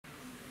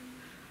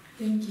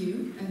Thank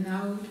you. And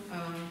now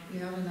we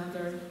have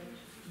another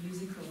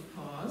musical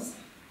pause.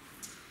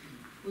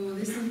 We will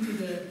listen to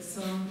the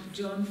song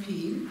John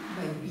Peel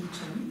by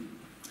Beecham.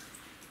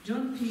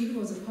 John Peel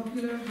was a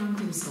popular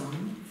hunting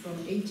song from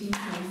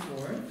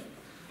 1824,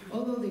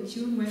 although the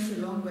tune went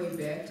a long way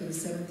back to the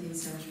 17th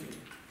century.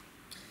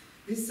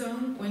 This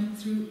song went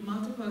through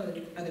multiple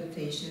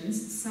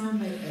adaptations, some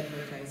by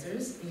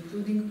advertisers,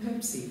 including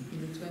Pepsi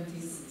in the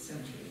 20th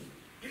century.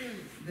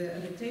 The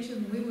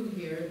adaptation we will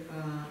hear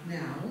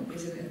now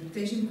is an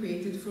adaptation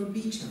created for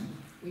Beecham,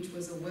 which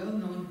was a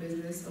well-known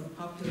business of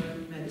popular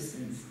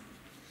medicines.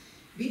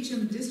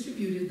 Beecham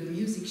distributed the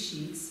music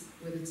sheets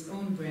with its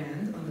own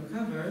brand on the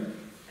cover,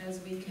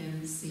 as we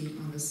can see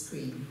on the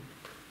screen.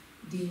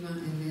 Dima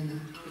and Elena,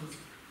 please.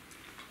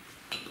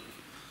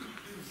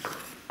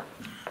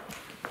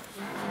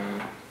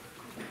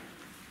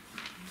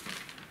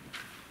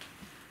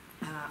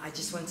 I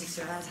just wanted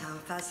to add how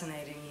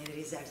fascinating it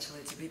is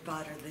actually to be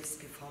part of this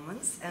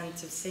performance and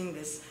to sing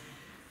this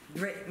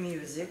great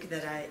music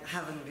that I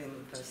haven't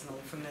been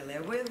personally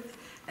familiar with,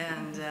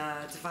 and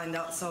to find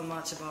out so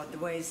much about the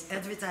ways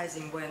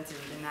advertising went in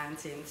the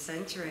 19th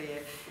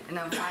century, and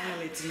now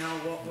finally to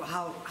know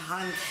how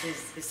hunt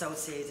is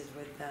associated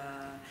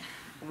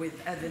with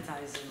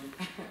advertising.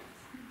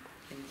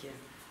 Thank you.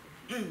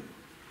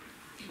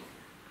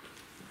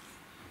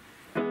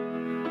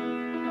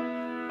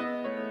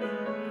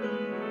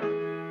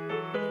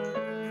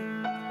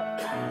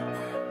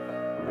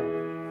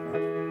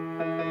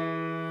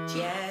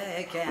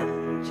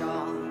 And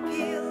John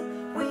Peel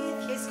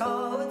with his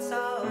coat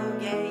so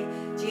gay,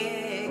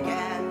 Jack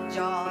and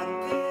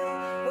John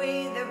Peel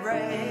with the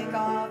break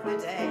of the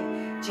day,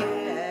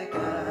 Jack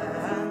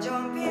and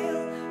John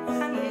Peel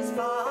when he's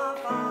far,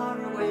 far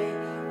away,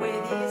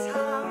 with his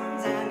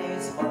hounds and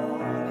his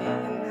horn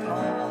in the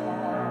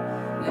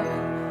morning.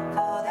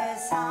 For the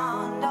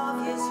sound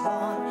of his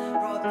horn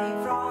brought me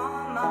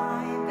from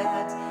my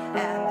bed,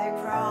 and the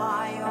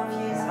cry of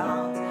his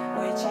hound,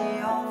 which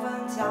he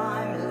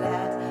oftentimes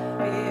led,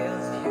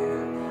 Bill's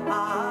view,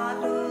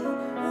 halloo,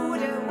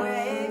 would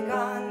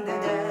awaken the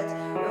dead,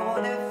 or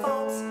the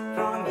fox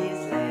from his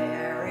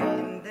lair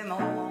in the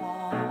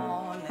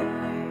morning.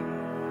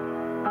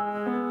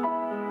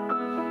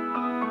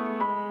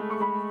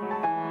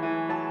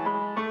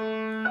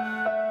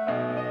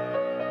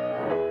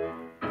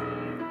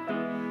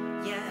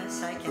 Yes,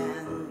 I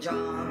can,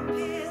 John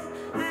Peel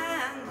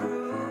and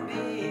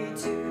Ruby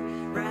too,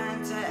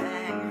 ran to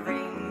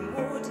angering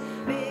wood,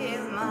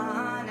 Bill,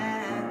 man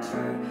and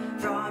true.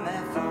 From a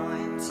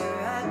fine to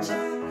a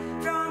jack,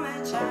 from a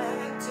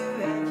jack to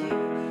a view,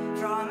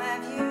 from a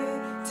view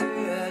to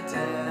a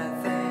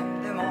death in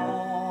the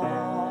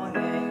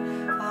morning.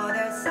 For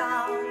the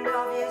sound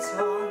of his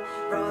horn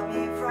brought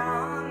me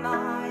from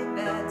my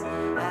bed,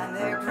 and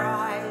the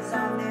cries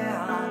of the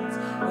hounds,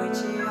 which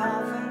he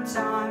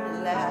oftentimes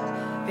led,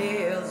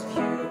 Bill's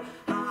view,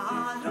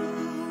 halloo,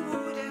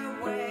 would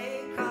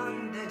awaken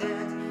the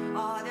dead,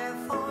 or the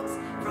fox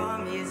from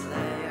his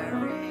lair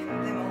in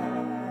the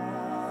morning.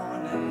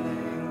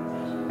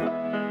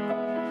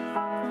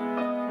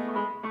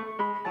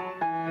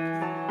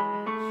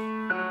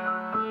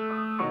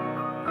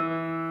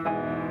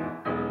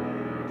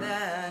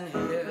 Then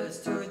here's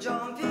to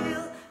John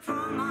Peel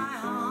from my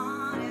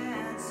heart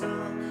and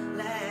soul.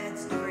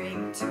 Let's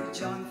drink to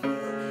John Peel,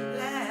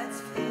 let's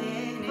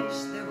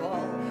finish the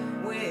ball.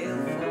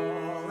 We'll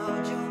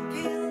follow John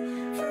Peel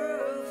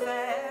through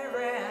fair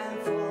and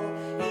fall,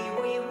 if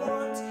we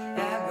want a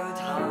good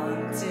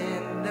hunt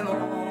in the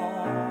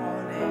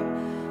morning.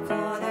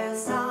 For the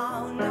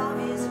sound of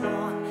his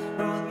horn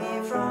brought me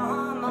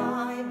from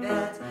my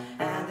bed,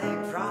 and the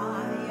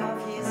cry of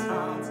his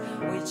hounds,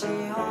 which he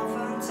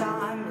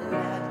oftentimes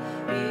led,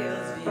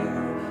 Bill's view,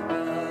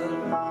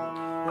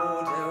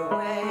 would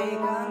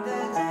awaken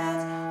the dead,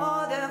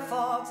 or the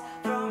fox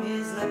from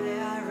his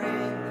lair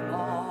in the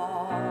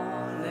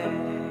morning.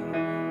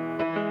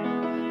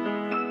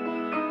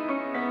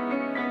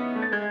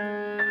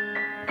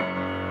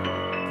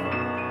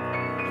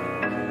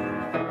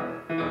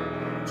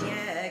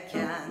 Jack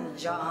and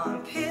John